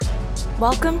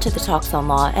Welcome to the Talks on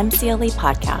Law MCLE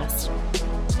podcast.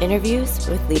 Interviews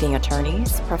with leading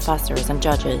attorneys, professors, and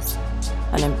judges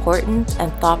on important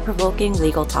and thought-provoking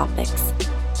legal topics.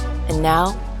 And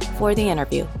now for the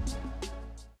interview.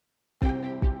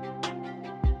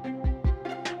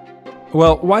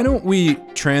 Well, why don't we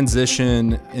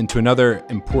transition into another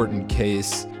important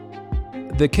case?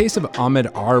 The case of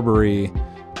Ahmaud Arbery.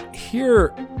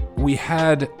 Here we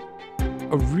had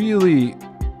a really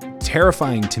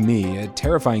terrifying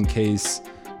case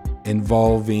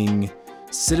involving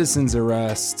citizens'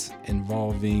 arrest,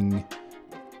 involving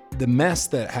the mess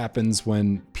that happens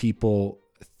when people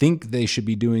think they should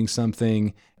be doing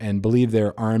something and believe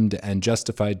they're armed and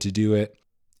justified to do it.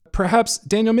 Perhaps,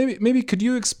 Daniel, maybe could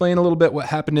you explain a little bit what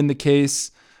happened in the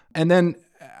case? And then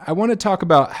I want to talk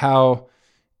about how,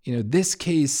 this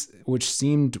case, which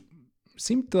seemed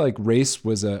like race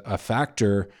was a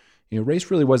factor,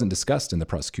 race really wasn't discussed in the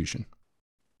prosecution.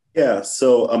 Yeah,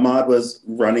 so Ahmaud was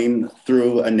running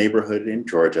through a neighborhood in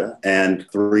Georgia, and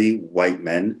three white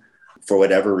men, for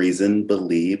whatever reason,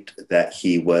 believed that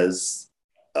he was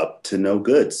up to no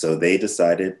good. So they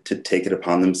decided to take it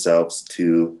upon themselves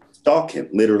to stalk him,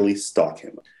 literally stalk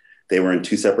him. They were in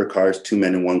two separate cars, two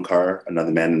men in one car,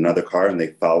 another man in another car, and they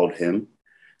followed him.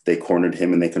 They cornered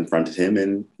him and they confronted him,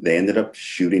 and they ended up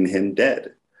shooting him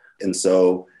dead. And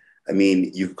so,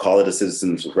 you could call it a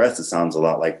citizen's arrest. It sounds a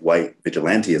lot like white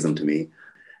vigilantism to me.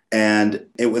 And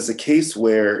it was a case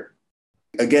where,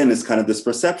 again, it's kind of this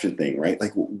perception thing, right?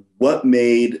 Like, what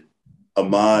made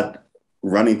Ahmaud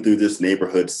running through this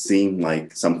neighborhood seem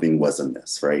like something was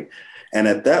amiss, right? And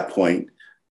at that point,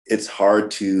 it's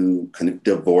hard to kind of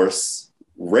divorce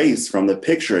race from the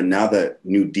picture. And now that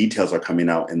new details are coming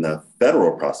out in the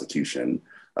federal prosecution,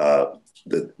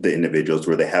 the individuals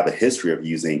where they have a history of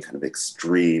using kind of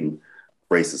extreme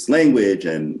racist language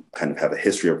and kind of have a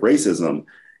history of racism,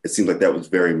 it seems like that was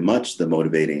very much the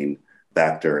motivating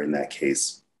factor in that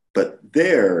case. But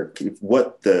there,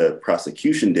 what the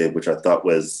prosecution did, which I thought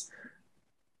was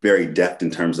very deft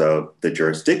in terms of the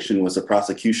jurisdiction, was the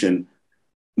prosecution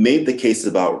made the case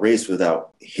about race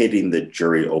without hitting the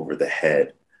jury over the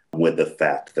head with the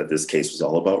fact that this case was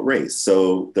all about race.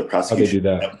 So the prosecution,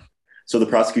 how they do that? So the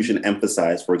prosecution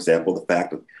emphasized, for example, the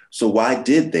fact of, so why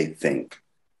did they think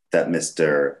that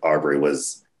Mr. Arbery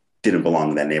didn't belong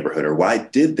in that neighborhood? Or why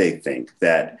did they think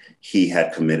that he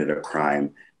had committed a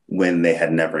crime when they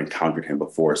had never encountered him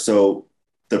before? So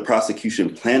the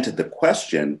prosecution planted the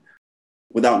question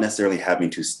without necessarily having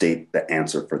to state the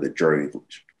answer for the jury.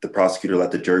 The prosecutor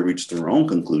let the jury reach their own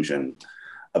conclusion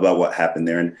about what happened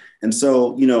there. And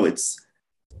so,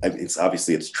 it's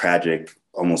obviously it's tragic,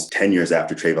 almost 10 years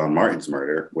after Trayvon Martin's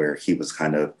murder, where he was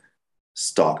kind of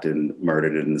stalked and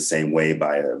murdered in the same way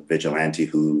by a vigilante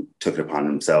who took it upon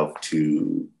himself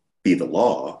to be the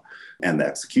law and the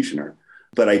executioner.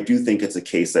 But I do think it's a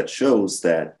case that shows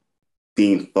that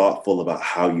being thoughtful about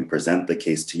how you present the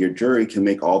case to your jury can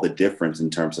make all the difference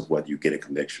in terms of whether you get a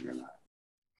conviction or not.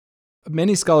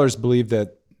 Many scholars believe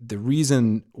that the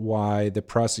reason why the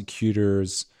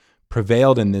prosecutors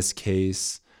prevailed in this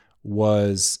case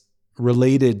was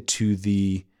related to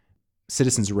the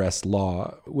citizens arrest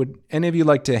law. Would any of you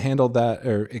like to handle that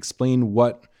or explain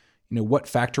what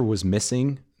factor was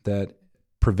missing that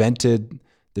prevented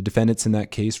the defendants in that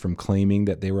case from claiming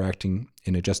that they were acting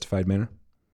in a justified manner?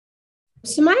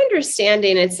 So my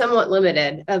understanding, it's somewhat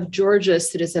limited, of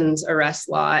Georgia's citizens arrest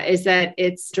law is that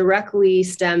it directly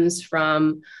stems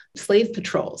from slave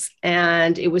patrols.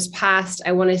 And it was passed,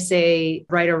 I want to say,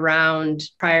 right around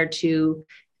prior to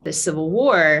the Civil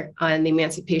War and the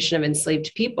emancipation of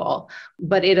enslaved people.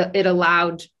 But it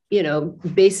allowed,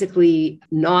 basically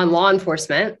non-law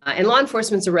enforcement. And law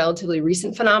enforcement's a relatively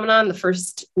recent phenomenon. The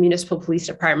first municipal police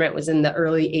department was in the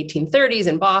early 1830s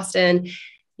in Boston.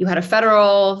 You had a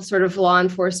federal sort of law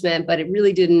enforcement, but it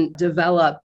really didn't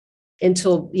develop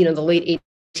until, the late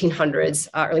 1800s,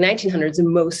 early 1900s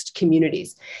in most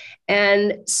communities.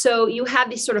 And so you had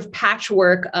this sort of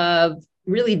patchwork of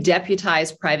really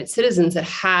deputized private citizens that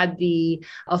had the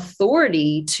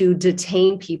authority to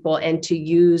detain people and to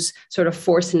use sort of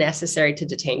force necessary to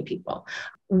detain people.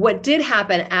 What did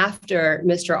happen after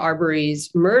Mr.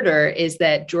 Arbery's murder is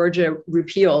that Georgia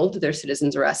repealed their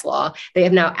citizens arrest law. They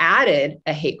have now added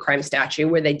a hate crime statute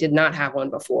where they did not have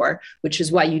one before, which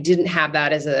is why you didn't have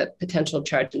that as a potential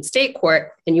charge in state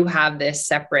court. And you have this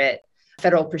separate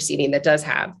federal proceeding that does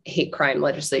have hate crime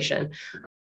legislation.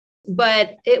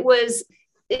 But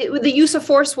the use of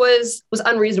force was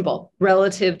unreasonable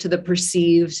relative to the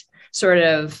perceived sort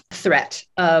of threat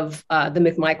of the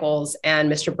McMichaels and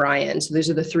Mr. Bryan. So those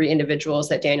are the three individuals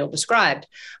that Daniel described.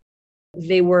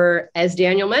 They were, as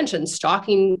Daniel mentioned,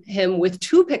 stalking him with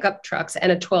 2 pickup trucks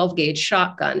and a 12-gauge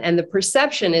shotgun. And the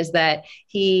perception is that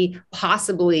he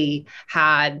possibly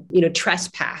had,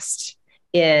 trespassed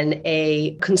in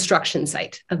a construction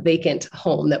site, a vacant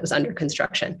home that was under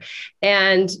construction.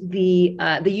 And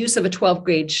the use of a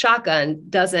 12-gauge shotgun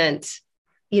doesn't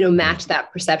match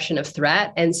that perception of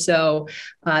threat. And so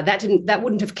that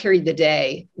wouldn't have carried the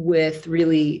day with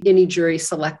really any jury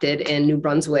selected in New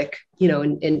Brunswick,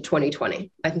 in 2020.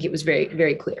 I think it was very,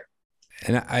 very clear.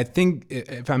 And I think,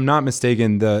 if I'm not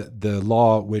mistaken, the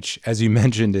law, which, as you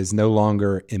mentioned, is no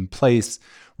longer in place,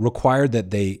 required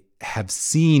that they have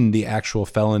seen the actual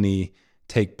felony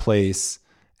take place.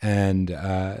 And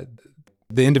the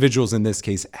individuals in this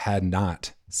case had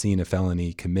not seen a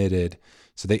felony committed.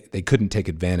 So they couldn't take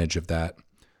advantage of that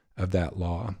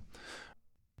law.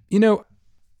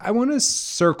 I want to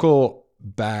circle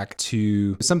back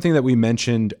to something that we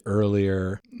mentioned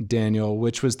earlier, Daniel,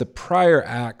 which was the prior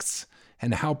acts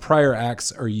and how prior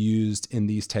acts are used in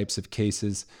these types of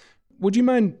cases. Would you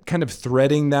mind kind of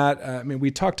threading that? We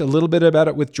talked a little bit about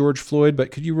it with George Floyd, but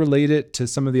could you relate it to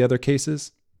some of the other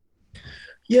cases?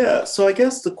 Yeah, so I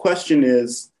guess the question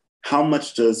is, how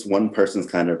much does one person's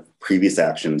kind of previous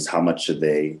actions, how much should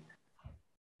they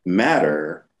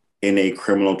matter in a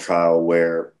criminal trial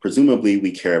where presumably we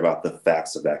care about the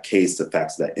facts of that case, the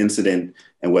facts of that incident,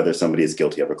 and whether somebody is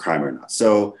guilty of a crime or not?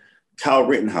 So Kyle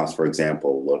Rittenhouse, for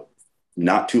example, look,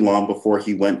 not too long before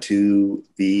he went to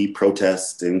the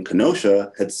protest in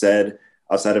Kenosha, had said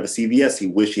outside of a CVS, he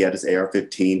wished he had his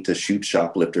AR-15 to shoot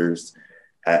shoplifters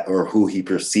or who he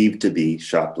perceived to be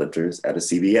shoplifters at a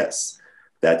CVS.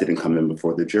 That didn't come in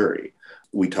before the jury.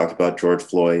 We talked about George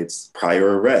Floyd's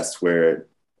prior arrest, where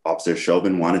Officer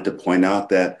Chauvin wanted to point out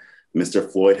that Mr.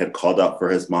 Floyd had called out for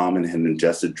his mom and had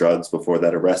ingested drugs before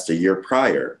that arrest a year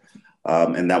prior.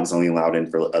 And that was only allowed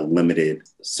in for a limited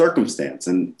circumstance.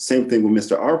 And same thing with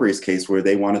Mr. Arbery's case, where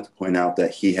they wanted to point out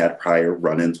that he had prior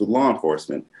run-ins with law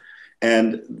enforcement.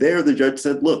 And there the judge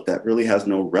said, look, that really has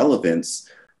no relevance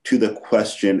to the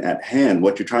question at hand.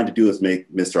 What you're trying to do is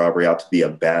make Mr. Arbery out to be a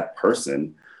bad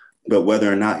person, but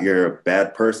whether or not you're a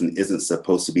bad person isn't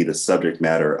supposed to be the subject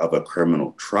matter of a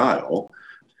criminal trial.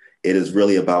 It is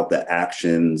really about the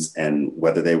actions and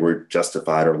whether they were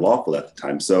justified or lawful at the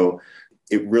time. So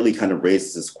it really kind of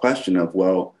raises this question of,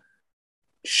 well,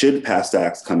 should past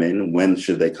acts come in? When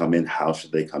should they come in? How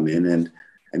should they come in?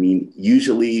 And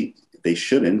usually they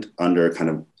shouldn't under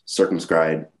kind of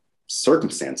circumscribed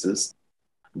circumstances.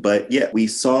 But yeah, we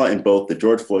saw in both the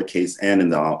George Floyd case and in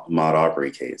the Ahmaud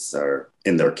Arbery case, or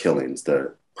in their killings,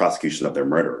 the prosecution of their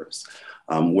murderers,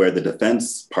 where the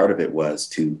defense part of it was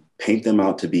to paint them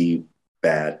out to be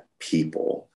bad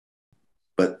people.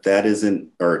 But that isn't,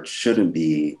 or it shouldn't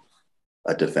be,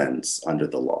 a defense under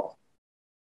the law.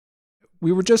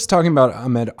 We were just talking about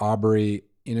Ahmaud Arbery.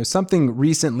 Something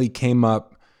recently came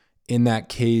up in that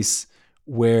case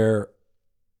where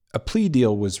a plea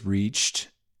deal was reached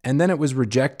and then it was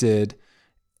rejected.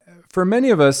 For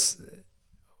many of us,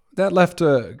 that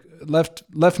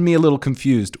left me a little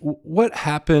confused. What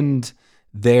happened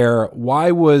there? Why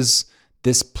was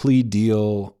this plea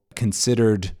deal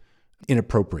considered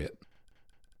inappropriate?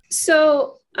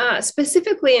 So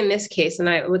specifically in this case, and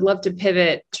I would love to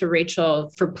pivot to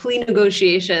Rachel for plea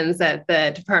negotiations that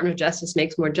the Department of Justice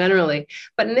makes more generally,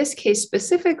 but in this case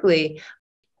specifically,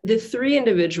 the 3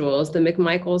 individuals, the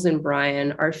McMichaels and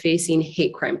Bryan, are facing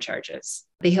hate crime charges.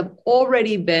 They have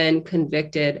already been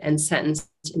convicted and sentenced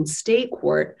in state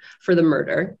court for the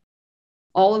murder.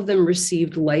 All of them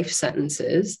received life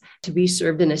sentences to be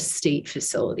served in a state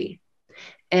facility.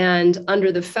 And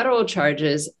under the federal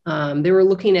charges, they were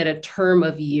looking at a term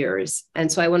of years.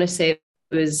 And so I want to say it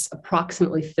was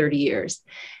approximately 30 years.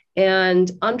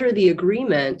 And under the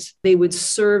agreement, they would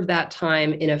serve that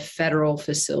time in a federal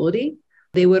facility.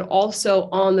 They would also,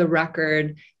 on the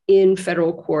record in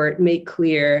federal court, make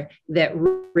clear that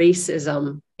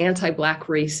racism, anti-Black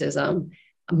racism,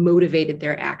 motivated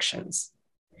their actions.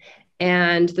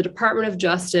 And the Department of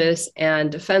Justice and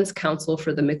Defense Counsel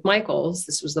for the McMichaels,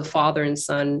 this was the father and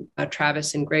son,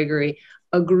 Travis and Gregory,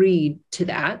 agreed to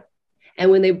that.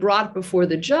 And when they brought before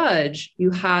the judge, you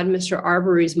had Mr.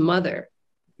 Arbery's mother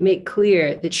make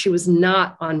clear that she was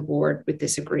not on board with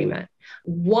this agreement.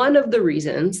 One of the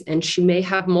reasons, and she may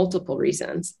have multiple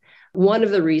reasons, one of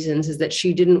the reasons is that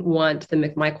she didn't want the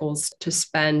McMichaels to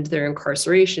spend their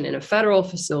incarceration in a federal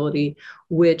facility,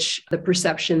 which the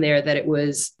perception there that it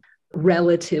was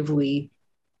relatively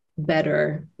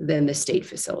better than the state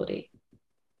facility.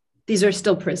 These are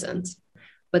still prisons,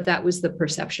 but that was the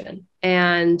perception.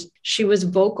 And she was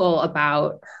vocal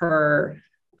about her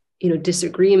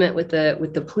disagreement with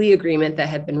the plea agreement that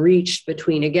had been reached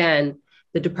between, again,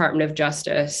 the Department of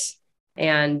Justice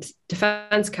and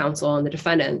defense counsel and the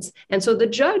defendants. And so the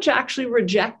judge actually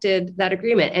rejected that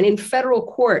agreement. And in federal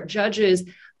court, judges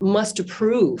must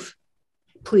approve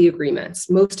plea agreements,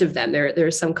 most of them. There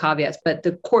are some caveats, but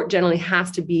the court generally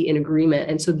has to be in agreement.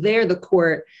 And so there the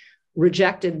court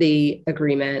rejected the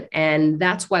agreement. And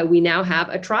that's why we now have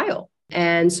a trial.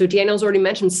 And so Daniel's already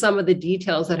mentioned some of the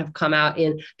details that have come out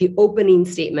in the opening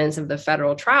statements of the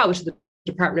federal trial, which the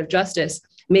Department of Justice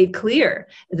made clear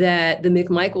that the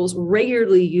McMichaels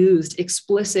regularly used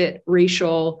explicit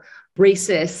racial,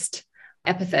 racist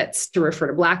epithets to refer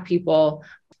to Black people,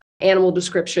 animal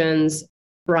descriptions.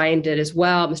 Brian did as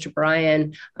well, Mr.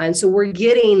 Brian. And so we're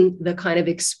getting the kind of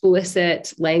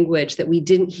explicit language that we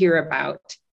didn't hear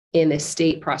about in the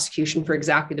state prosecution for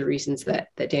exactly the reasons that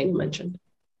Daniel mentioned.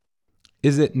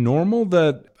 Is it normal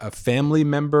that a family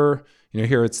member,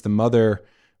 here it's the mother,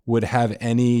 would have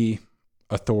any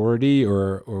authority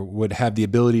or would have the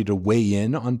ability to weigh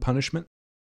in on punishment?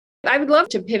 I would love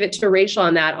to pivot to Rachel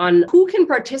on that, on who can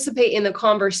participate in the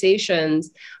conversations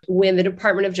when the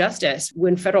Department of Justice,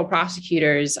 when federal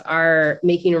prosecutors are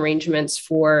making arrangements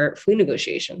for plea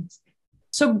negotiations.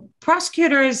 So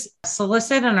prosecutors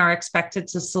solicit and are expected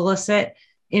to solicit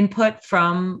input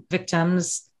from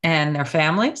victims and their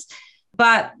families,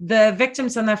 but the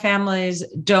victims and their families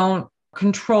don't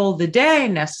control the day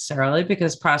necessarily,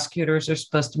 because prosecutors are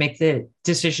supposed to make the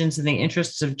decisions in the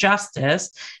interests of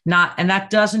justice, and that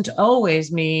doesn't always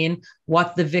mean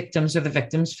what the victims or the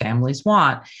victims' families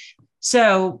want.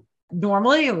 So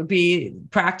normally it would be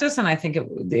practice, and I think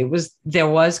there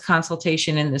was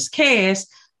consultation in this case,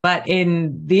 but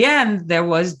in the end there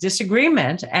was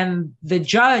disagreement, and the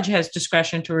judge has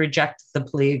discretion to reject the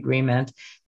plea agreement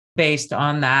based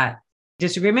on that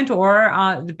disagreement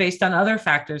or based on other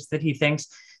factors that he thinks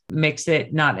makes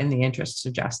it not in the interests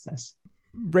of justice.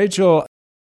 Rachel,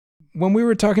 when we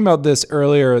were talking about this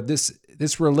earlier,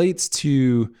 this relates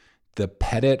to the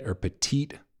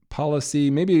petite policy.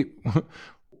 Maybe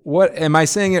what am I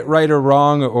saying it right or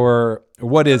wrong, or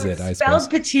what is it? I suppose spelled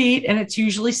petite, and it's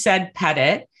usually said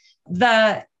petit.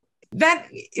 That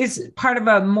is part of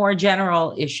a more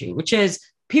general issue, which is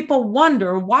people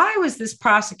wonder, why was this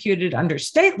prosecuted under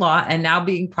state law and now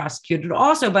being prosecuted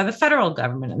also by the federal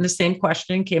government? And the same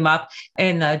question came up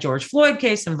in the George Floyd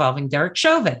case involving Derek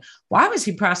Chauvin. Why was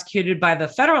he prosecuted by the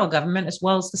federal government as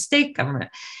well as the state government?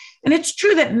 And it's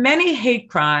true that many hate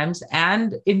crimes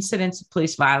and incidents of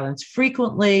police violence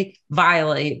frequently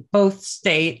violate both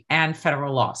state and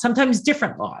federal law, sometimes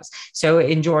different laws. So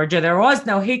in Georgia, there was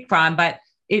no hate crime, but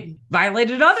it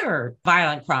violated other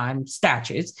violent crime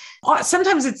statutes.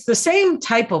 Sometimes it's the same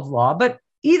type of law, but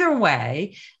either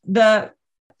way, the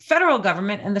federal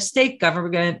government and the state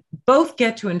government both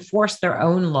get to enforce their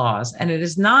own laws. And it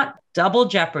is not double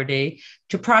jeopardy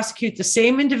to prosecute the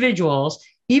same individuals,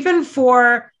 even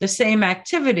for the same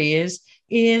activities,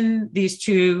 in these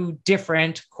two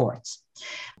different courts.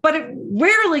 But it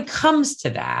rarely comes to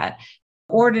that.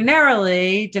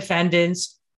 Ordinarily,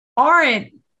 defendants aren't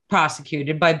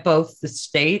prosecuted by both the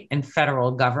state and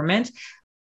federal government.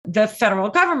 The federal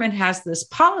government has this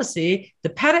policy, the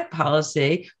petit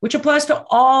policy, which applies to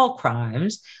all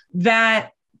crimes,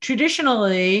 that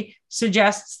traditionally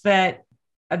suggests that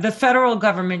the federal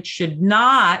government should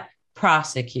not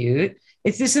prosecute.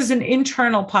 This is an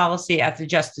internal policy at the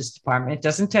Justice Department. It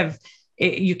doesn't have,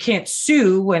 you can't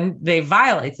sue when they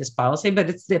violate this policy, but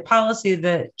it's the policy of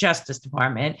the Justice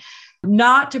Department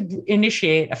not to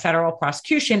initiate a federal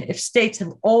prosecution if states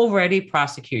have already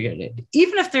prosecuted it,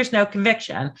 even if there's no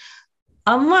conviction,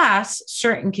 unless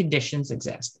certain conditions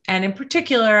exist. And in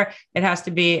particular, it has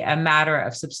to be a matter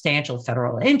of substantial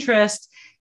federal interest,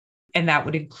 and that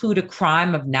would include a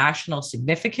crime of national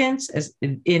significance. As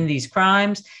in these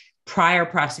crimes, prior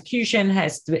prosecution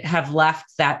has to have left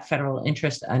that federal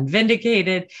interest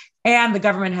unvindicated, and the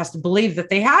government has to believe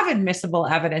that they have admissible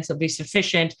evidence that will be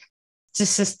sufficient to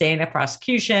sustain a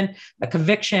prosecution, a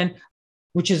conviction,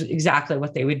 which is exactly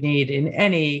what they would need in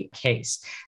any case.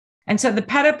 And so the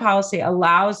petit policy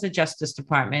allows the Justice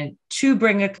Department to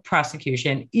bring a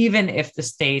prosecution, even if the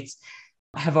states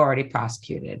have already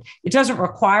prosecuted. It doesn't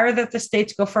require that the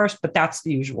states go first, but that's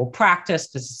the usual practice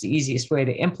because it's the easiest way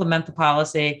to implement the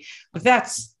policy. But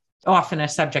that's often a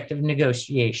subject of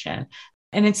negotiation.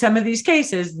 And in some of these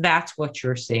cases, that's what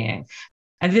you're seeing.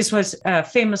 And this was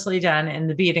famously done in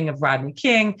the beating of Rodney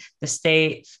King. The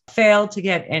state failed to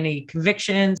get any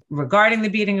convictions regarding the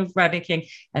beating of Rodney King.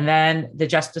 And then the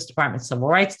Justice Department Civil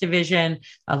Rights Division,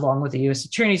 along with the U.S.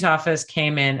 Attorney's Office,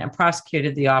 came in and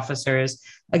prosecuted the officers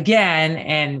again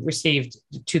and received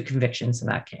 2 convictions in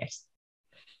that case.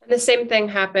 And the same thing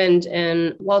happened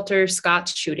in Walter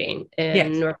Scott's shooting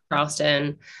in North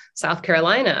Charleston, South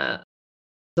Carolina.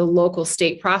 The local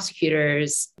state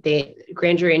prosecutors, the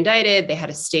grand jury indicted, they had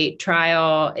a state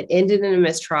trial. It ended in a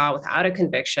mistrial without a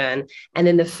conviction. And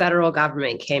then the federal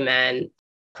government came in,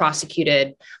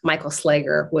 prosecuted. Michael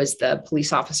Slager was the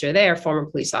police officer there, former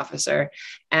police officer.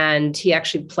 And he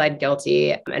actually pled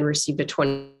guilty and received a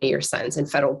 20-year sentence in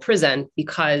federal prison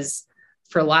because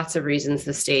for lots of reasons,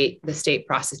 the state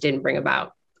process didn't bring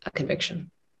about a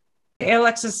conviction.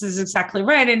 Alexis is exactly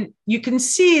right. And you can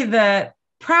see that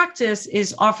practice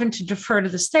is often to defer to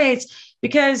the states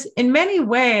because in many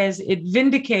ways it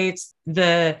vindicates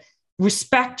the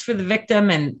respect for the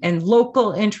victim and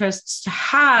local interests to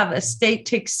have a state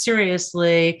take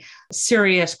seriously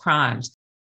serious crimes.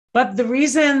 But the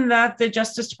reason that the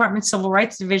Justice Department Civil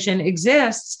Rights Division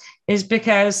exists is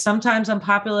because sometimes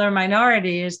unpopular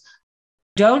minorities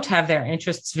don't have their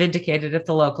interests vindicated at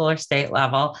the local or state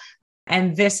level.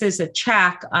 And this is a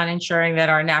check on ensuring that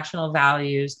our national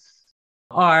values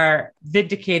are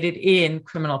vindicated in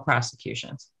criminal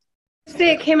prosecutions.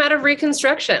 It came out of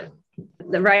Reconstruction.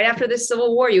 Right after the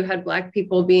Civil War, you had Black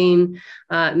people being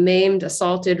maimed,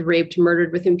 assaulted, raped,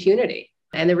 murdered with impunity.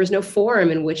 And there was no forum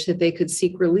in which that they could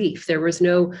seek relief. There was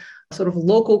no sort of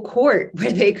local court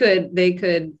where they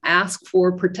could ask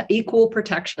for equal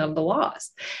protection of the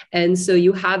laws. And so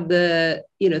you had the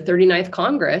 39th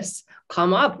Congress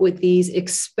come up with these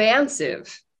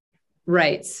expansive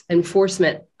rights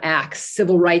enforcement acts,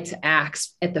 civil rights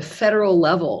acts at the federal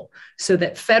level, so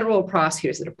that federal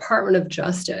prosecutors, the Department of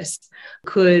Justice,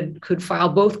 could file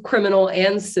both criminal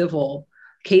and civil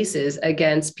cases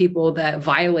against people that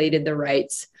violated the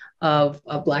rights of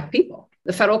Black people.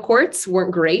 The federal courts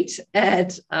weren't great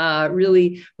at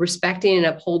really respecting and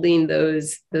upholding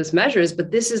those measures, but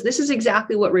this is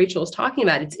exactly what Rachel is talking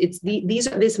about. It's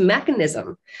this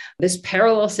mechanism, this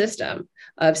parallel system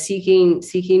of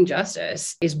seeking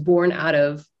justice is born out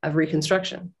of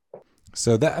Reconstruction.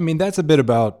 So that's a bit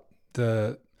about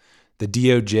the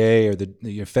DOJ or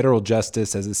the federal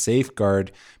justice as a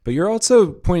safeguard, but you're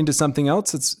also pointing to something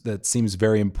else that seems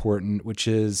very important, which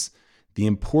is the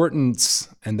importance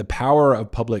and the power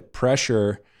of public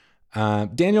pressure.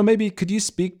 Daniel, maybe could you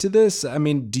speak to this?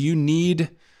 Do you need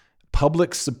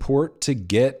public support to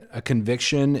get a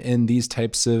conviction in these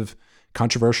types of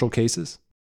controversial cases?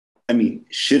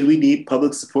 Should we need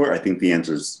public support? I think the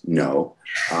answer is no.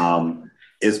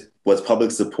 Was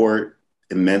public support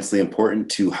immensely important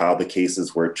to how the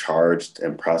cases were charged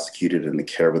and prosecuted and the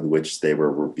care with which they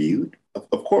were reviewed?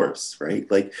 Of course, right?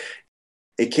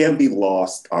 It can't be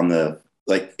lost that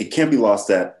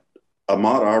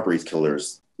Ahmaud Arbery's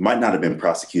killers might not have been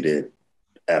prosecuted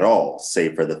at all,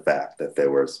 save for the fact that there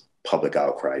was public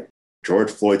outcry. George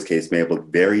Floyd's case may have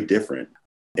looked very different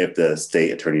if the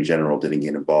state attorney general didn't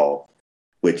get involved,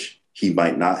 which he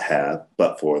might not have,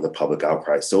 but for the public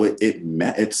outcry. So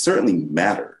it certainly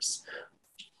matters.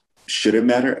 Should it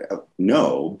matter?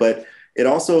 No, but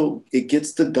it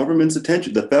gets the government's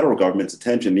attention, the federal government's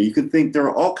attention. And you can think there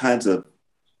are all kinds of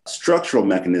structural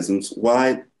mechanisms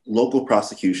why local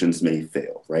prosecutions may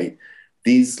fail, right?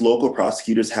 These local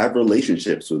prosecutors have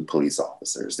relationships with police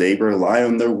officers. They rely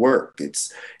on their work.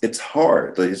 It's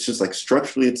hard. It's just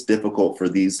structurally, it's difficult for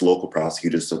these local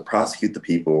prosecutors to prosecute the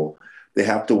people they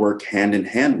have to work hand in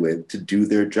hand with to do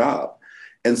their job.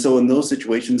 And so in those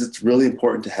situations, it's really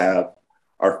important to have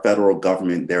our federal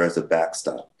government there as a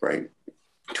backstop, right?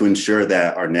 To ensure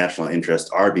that our national interests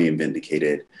are being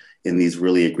vindicated in these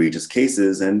really egregious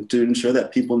cases, and to ensure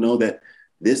that people know that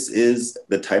this is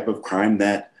the type of crime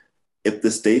that if the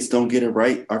states don't get it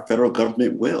right, our federal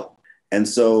government will. And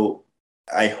so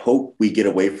I hope we get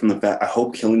away from the fact, I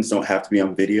hope killings don't have to be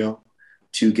on video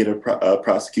to get a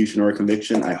prosecution or a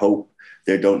conviction. I hope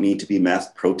there don't need to be mass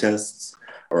protests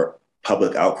or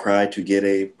public outcry to get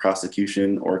a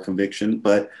prosecution or a conviction.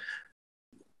 But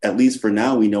at least for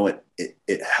now, we know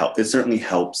it certainly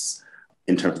helps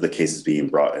in terms of the cases being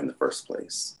brought in the first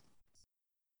place.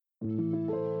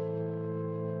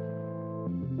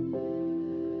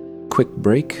 Quick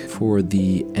break for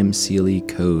the MCLE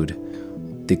code.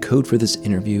 The code for this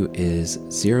interview is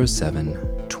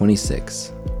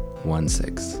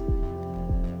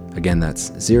 072616. Again,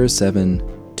 that's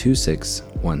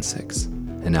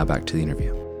 072616. And now back to the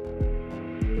interview.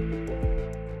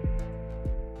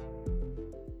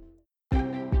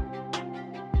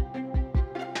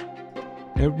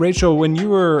 Rachel, when you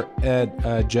were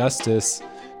at Justice,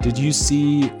 did you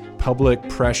see public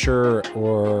pressure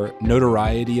or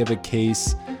notoriety of a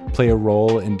case play a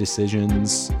role in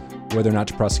decisions whether or not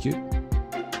to prosecute?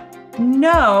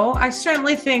 No, I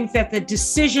certainly think that the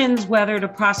decisions whether to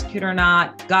prosecute or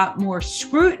not got more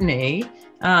scrutiny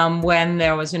when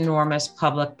there was enormous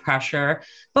public pressure.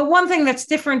 But one thing that's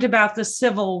different about the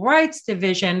Civil Rights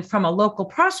Division from a local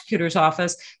prosecutor's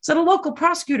office is that a local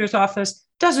prosecutor's office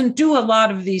doesn't do a lot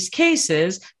of these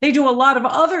cases. They do a lot of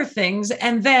other things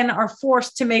and then are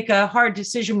forced to make a hard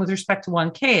decision with respect to one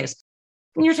case.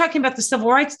 When you're talking about the Civil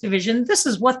Rights Division, this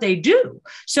is what they do.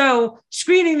 So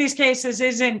screening these cases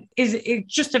is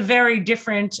just a very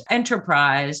different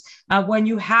enterprise when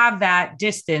you have that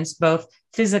distance, both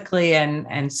physically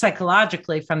and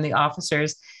psychologically, from the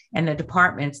officers and the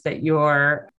departments that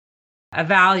you're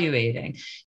evaluating.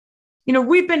 You know,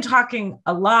 we've been talking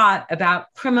a lot about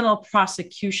criminal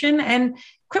prosecution, and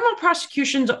criminal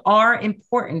prosecutions are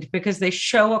important because they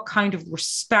show a kind of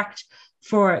respect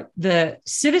for the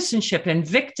citizenship and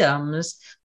victims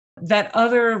that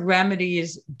other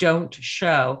remedies don't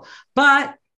show.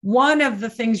 But one of the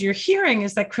things you're hearing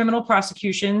is that criminal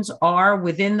prosecutions are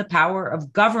within the power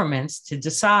of governments to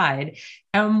decide.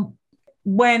 And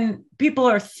when people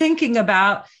are thinking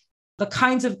about the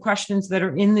kinds of questions that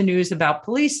are in the news about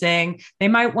policing, they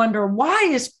might wonder, why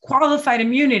is qualified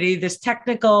immunity, this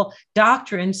technical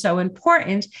doctrine, so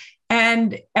important?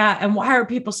 And why are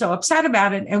people so upset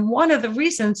about it? And one of the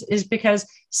reasons is because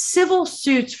civil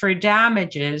suits for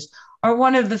damages are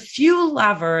one of the few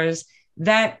levers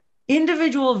that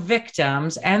individual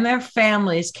victims and their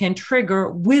families can trigger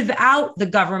without the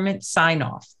government sign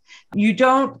off. You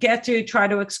don't get to try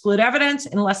to exclude evidence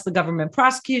unless the government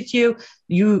prosecutes you.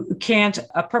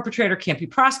 A perpetrator can't be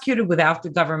prosecuted without the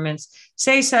government's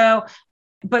say so.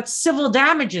 But civil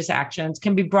damages actions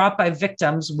can be brought by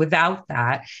victims without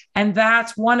that. And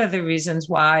that's one of the reasons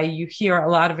why you hear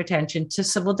a lot of attention to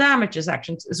civil damages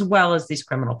actions as well as these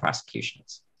criminal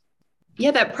prosecutions.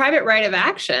 Yeah, that private right of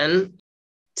action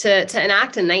to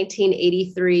enact a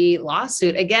 1983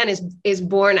 lawsuit, again, is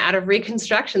born out of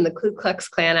Reconstruction, the Ku Klux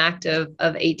Klan Act of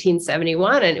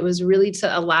 1871. And it was really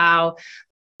to allow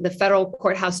the federal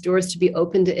courthouse doors to be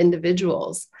open to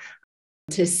individuals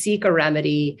to seek a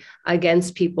remedy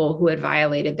against people who had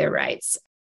violated their rights.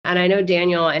 And I know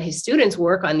Daniel and his students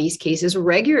work on these cases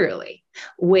regularly,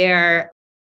 where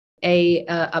a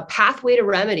pathway to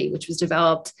remedy, which was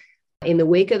developed in the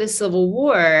wake of the Civil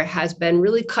War, has been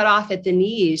really cut off at the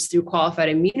knees through qualified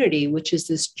immunity, which is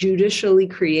this judicially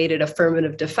created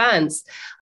affirmative defense,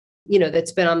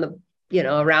 that's been on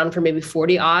around for maybe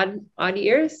 40 odd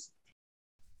years.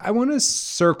 I want to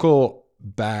circle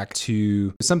back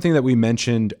to something that we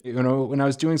mentioned. When I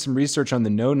was doing some research on the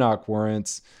no-knock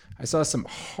warrants, I saw some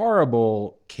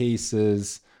horrible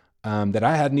cases that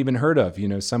I hadn't even heard of.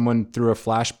 Someone threw a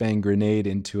flashbang grenade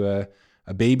into a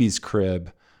baby's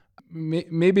crib.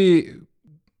 Maybe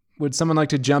would someone like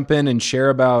to jump in and share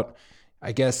about,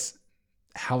 I guess,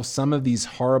 how some of these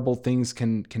horrible things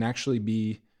can actually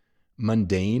be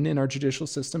mundane in our judicial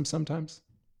system sometimes?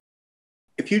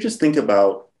 If you just think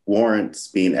about warrants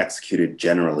being executed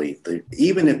generally,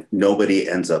 even if nobody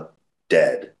ends up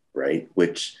dead, right,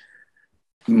 which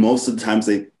most of the times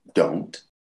they don't,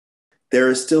 there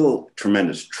is still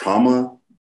tremendous trauma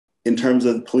in terms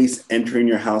of police entering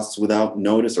your house without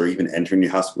notice or even entering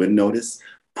your house with notice.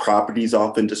 Property is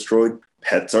often destroyed.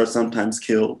 Pets are sometimes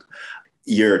killed.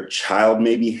 Your child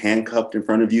may be handcuffed in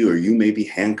front of you, or you may be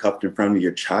handcuffed in front of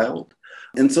your child.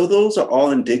 And so those are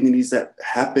all indignities that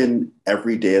happen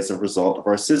every day as a result of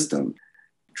our system.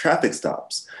 Traffic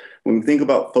stops. When we think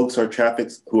about folks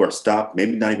who are stopped,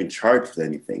 maybe not even charged with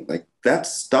anything, like that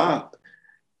stop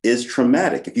is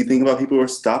traumatic. If you think about people who are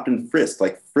stopped and frisked,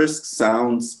 like frisk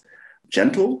sounds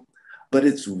gentle, but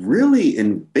it's really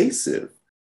invasive.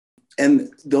 And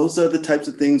those are the types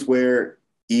of things where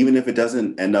even if it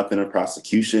doesn't end up in a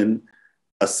prosecution,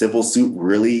 a civil suit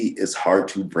really is hard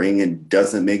to bring and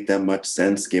doesn't make that much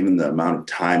sense given the amount of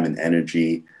time and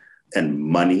energy and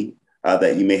money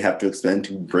that you may have to expend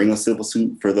to bring a civil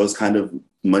suit for those kind of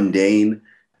mundane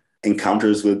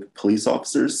encounters with police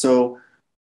officers. So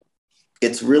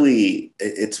it's really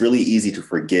easy to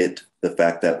forget the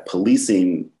fact that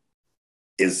policing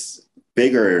is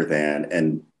bigger than,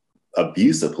 and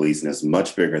abuse of policing is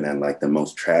much bigger than like the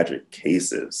most tragic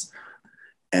cases,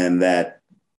 and that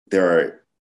there are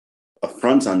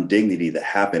affronts on dignity that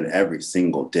happen every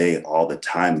single day, all the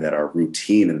time, that are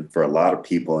routine and for a lot of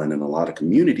people and in a lot of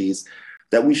communities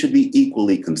that we should be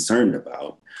equally concerned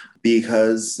about,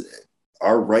 because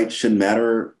our rights should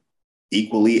matter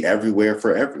equally everywhere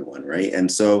for everyone, right?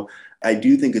 And so I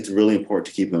do think it's really important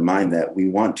to keep in mind that we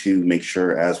want to make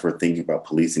sure, as we're thinking about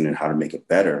policing and how to make it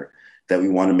better, that we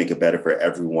want to make it better for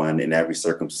everyone in every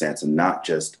circumstance and not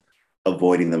just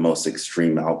avoiding the most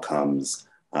extreme outcomes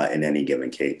in any given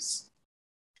case.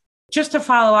 Just to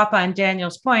follow up on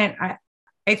Daniel's point,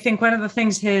 I think one of the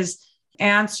things his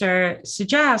answer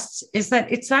suggests is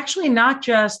that it's actually not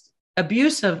just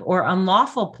abusive or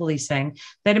unlawful policing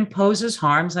that imposes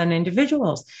harms on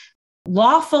individuals.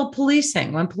 Lawful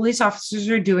policing, when police officers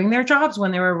are doing their jobs,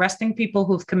 when they're arresting people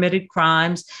who've committed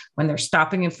crimes, when they're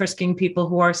stopping and frisking people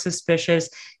who are suspicious,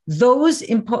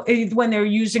 when they're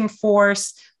using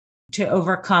force to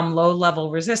overcome low-level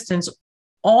resistance,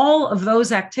 all of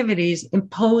those activities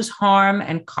impose harm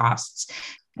and costs.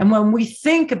 And when we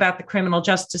think about the criminal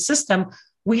justice system,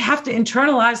 we have to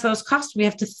internalize those costs. We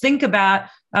have to think about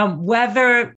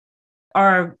whether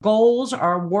our goals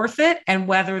are worth it and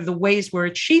whether the ways we're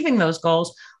achieving those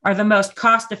goals are the most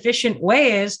cost-efficient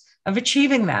ways of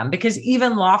achieving them, because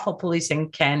even lawful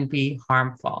policing can be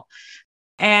harmful.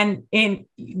 And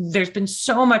there's been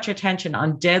so much attention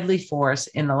on deadly force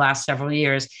in the last several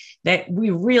years that we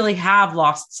really have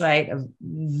lost sight of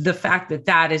the fact that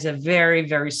that is a very,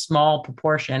 very small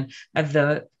proportion of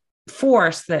the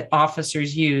force that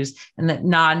officers use, and that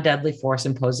non-deadly force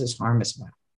imposes harm as well.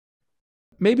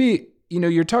 Maybe,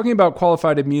 you're talking about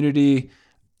qualified immunity,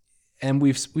 and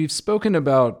we've spoken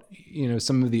about,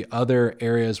 some of the other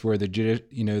areas where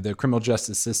the criminal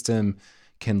justice system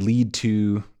can lead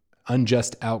to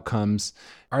unjust outcomes.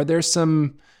 Are there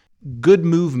some good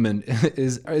movement?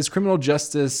 Is criminal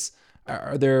justice,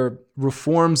 are there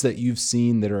reforms that you've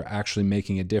seen that are actually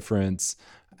making a difference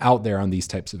out there on these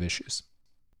types of issues?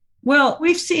 Well,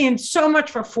 we've seen so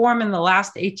much reform in the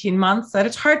last 18 months that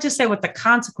it's hard to say what the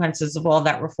consequences of all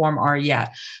that reform are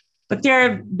yet. But there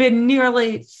have been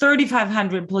nearly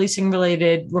 3,500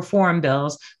 policing-related reform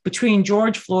bills between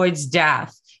George Floyd's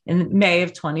death in May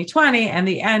of 2020 and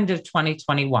the end of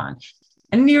 2021.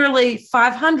 And nearly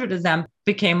 500 of them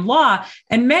became law,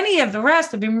 and many of the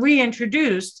rest have been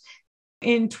reintroduced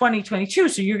in 2022.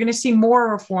 So you're going to see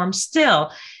more reform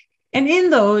still. And in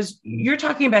those, you're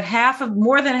talking about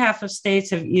more than half of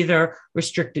states have either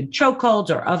restricted chokeholds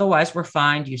or otherwise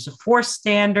refined use of force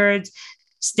standards.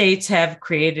 States have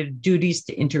created duties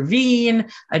to intervene,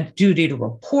 a duty to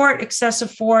report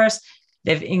excessive force.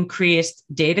 They've increased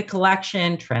data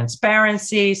collection,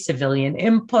 transparency, civilian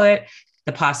input,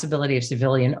 the possibility of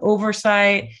civilian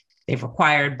oversight. They've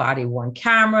required body-worn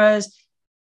cameras.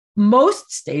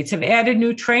 Most states have added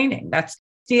new training. That's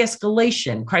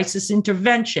de-escalation, crisis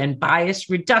intervention, bias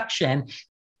reduction,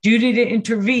 duty to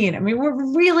intervene. I mean,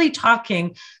 we're really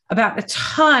talking about a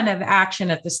ton of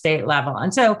action at the state level.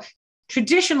 And so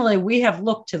traditionally, we have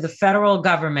looked to the federal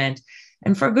government,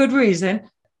 and for good reason,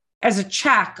 as a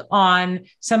check on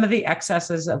some of the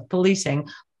excesses of policing.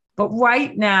 But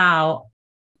right now,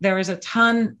 there is a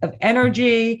ton of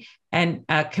energy and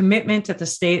commitment at the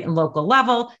state and local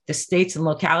level. The states and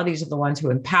localities are the ones who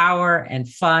empower and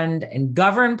fund and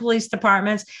govern police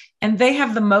departments, and they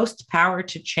have the most power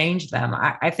to change them.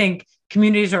 I think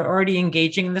communities are already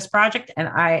engaging in this project, and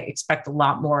I expect a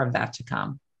lot more of that to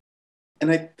come.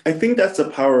 And I think that's the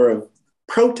power of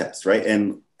protest, right?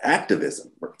 And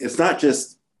activism. It's not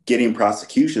just getting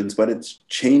prosecutions, but it's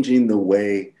changing the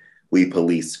way we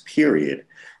police, period.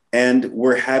 And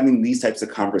we're having these types of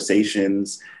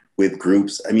conversations with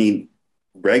groups. I mean,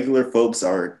 regular folks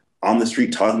are on the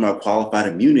street talking about qualified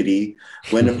immunity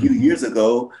when a few years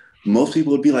ago, most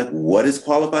people would be like, what is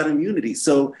qualified immunity?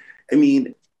 So, I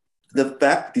mean, the fact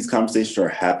that these conversations are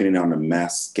happening on a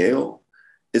mass scale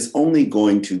is only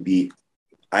going to be,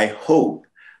 I hope,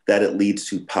 that it leads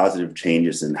to positive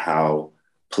changes in how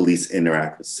police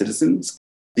interact with citizens,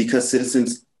 because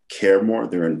citizens care more,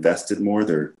 they're invested more,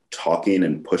 they're talking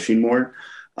and pushing more.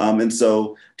 And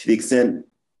so to the extent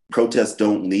protests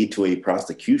don't lead to a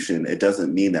prosecution, it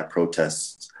doesn't mean that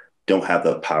protests don't have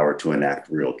the power to enact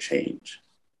real change.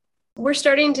 We're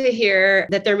starting to hear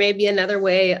that there may be another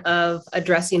way of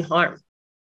addressing harm.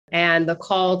 And the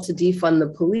call to defund the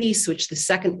police, which the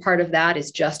second part of that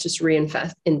is justice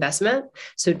reinvestment.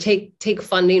 So take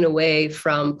funding away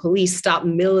from police, stop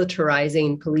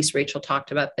militarizing police. Rachel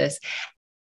talked about this.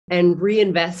 And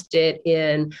reinvest it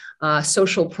in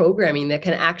social programming that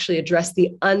can actually address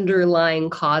the underlying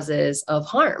causes of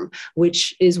harm,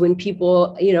 which is when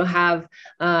people, have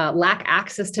lack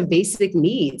access to basic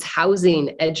needs,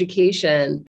 housing,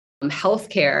 education,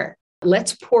 healthcare.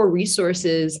 Let's pour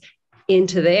resources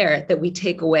into there that we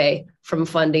take away from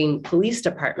funding police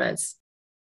departments.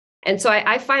 And so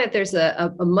I find that there's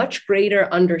a much greater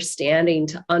understanding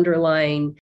to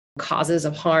underlying causes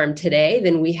of harm today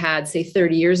than we had, say,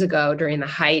 30 years ago during the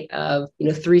height of,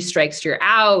 3 strikes, you're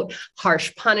out,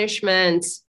 harsh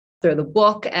punishments, throw the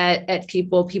book at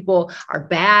people. People are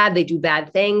bad. They do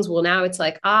bad things. Well, now it's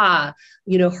like,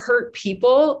 hurt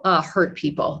people hurt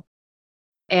people.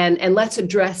 And let's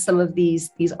address some of these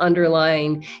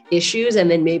underlying issues. And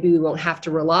then maybe we won't have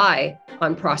to rely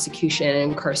on prosecution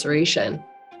and incarceration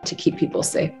to keep people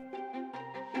safe.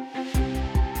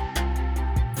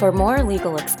 For more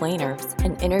legal explainers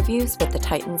and interviews with the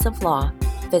titans of law,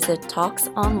 visit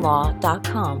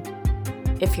talksonlaw.com.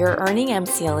 If you're earning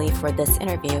MCLE for this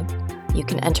interview, you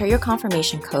can enter your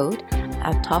confirmation code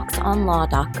at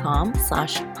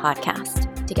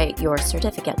talksonlaw.com/podcast to get your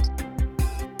certificate.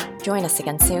 Join us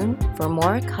again soon for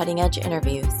more cutting-edge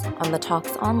interviews on the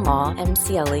Talks on Law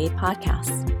MCLE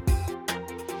podcast.